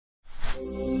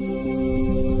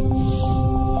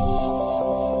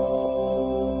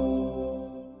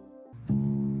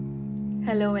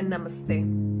Hello and namaste.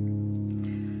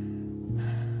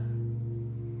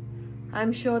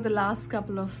 I'm sure the last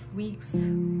couple of weeks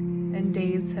and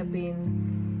days have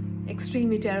been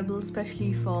extremely terrible,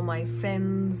 especially for my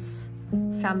friends,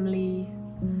 family,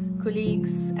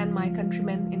 colleagues, and my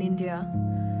countrymen in India.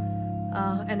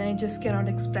 And I just cannot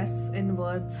express in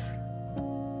words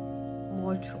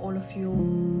what all of you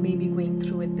may be going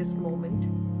through at this moment.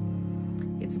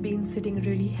 It's been sitting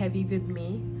really heavy with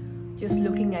me, just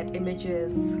looking at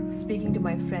images, speaking to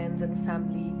my friends and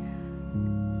family,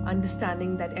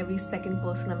 understanding that every second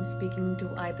person I'm speaking to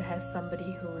either has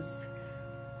somebody who's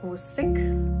sick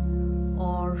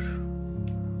or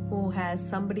who has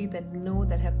somebody that know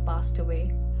that have passed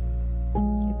away.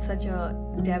 It's such a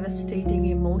devastating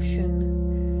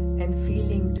emotion and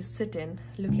feeling to sit in,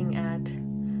 looking at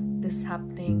this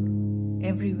happening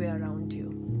everywhere around you.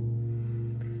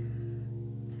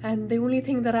 And the only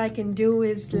thing that I can do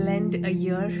is lend a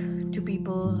ear to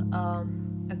people,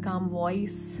 a calm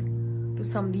voice to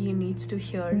somebody who needs to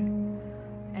hear,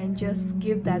 and just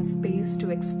give that space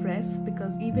to express,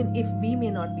 because even if we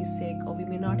may not be sick or we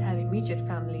may not have immediate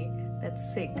family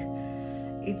that's sick,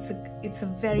 it's a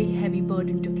very heavy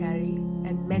burden to carry,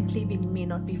 and mentally we may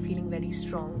not be feeling very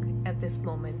strong at this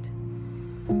moment.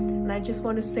 And I just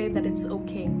want to say that it's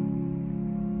okay.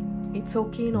 It's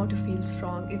okay not to feel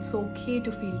strong. It's okay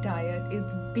to feel tired.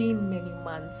 It's been many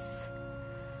months.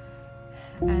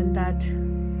 And that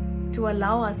to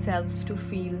allow ourselves to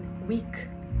feel weak,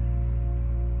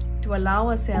 to allow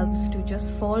ourselves to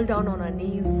just fall down on our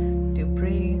knees, to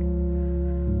pray,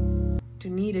 to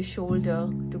need a shoulder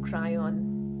to cry on.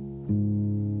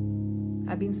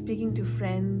 I've been speaking to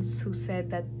friends who said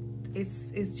that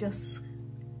it's just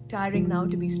tiring now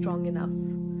to be strong enough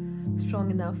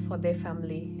for their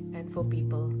family and for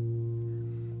people,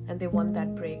 and they want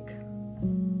that break.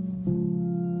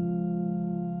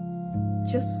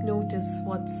 Just notice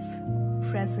what's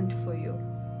present for you.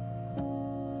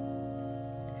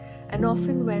 And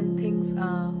often when things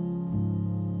are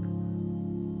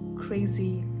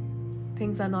crazy,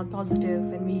 things are not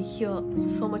positive, and we hear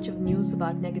so much of news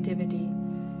about negativity,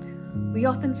 we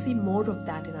often see more of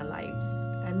that in our lives,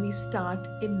 and we start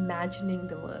imagining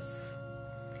the worst.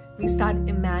 We start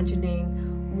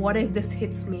imagining, what if this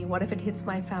hits me? What if it hits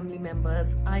my family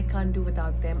members? I can't do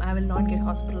without them. I will not get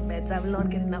hospital beds. I will not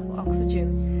get enough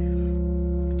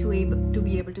oxygen to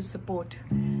be able to support.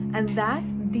 And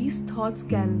these thoughts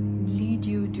can lead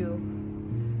you to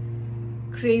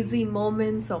crazy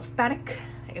moments of panic,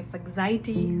 of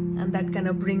anxiety, and that kind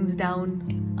of brings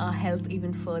down our health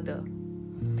even further.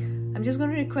 I'm just going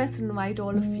to request and invite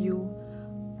all of you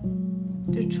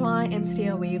to try and stay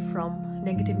away from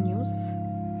negative news,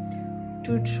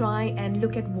 to try and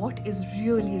look at what is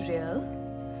really real.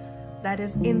 That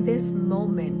is, in this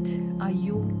moment, are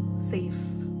you safe?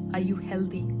 Are you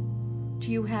healthy?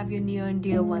 Do you have your near and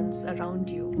dear ones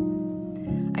around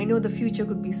you? I know the future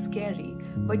could be scary,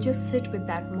 but just sit with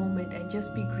that moment and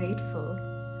just be grateful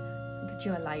that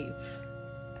you're alive,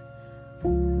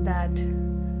 that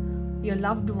your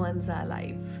loved ones are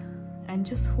alive, and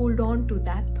just hold on to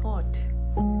that thought,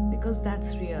 because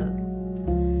that's real.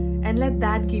 And let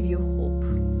that give you hope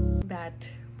that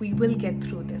we will get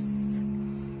through this,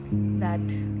 that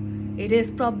it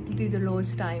is probably the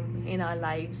lowest time in our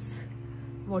lives,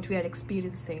 what we are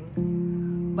experiencing,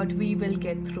 but we will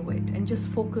get through it. And just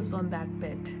focus on that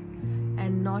bit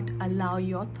and not allow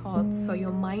your thoughts or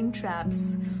your mind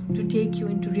traps to take you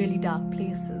into really dark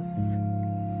places,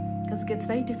 because it gets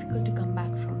very difficult to come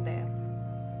back from there.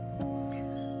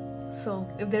 So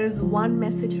if there is one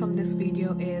message from this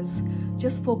video, is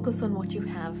just focus on what you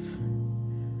have,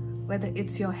 whether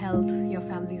it's your health, your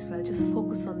family as well. Just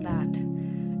focus on that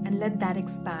and let that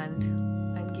expand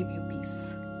and give you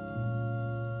peace.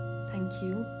 Thank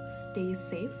you. Stay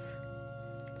safe,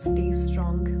 stay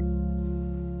strong,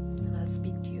 and I'll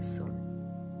speak to you soon.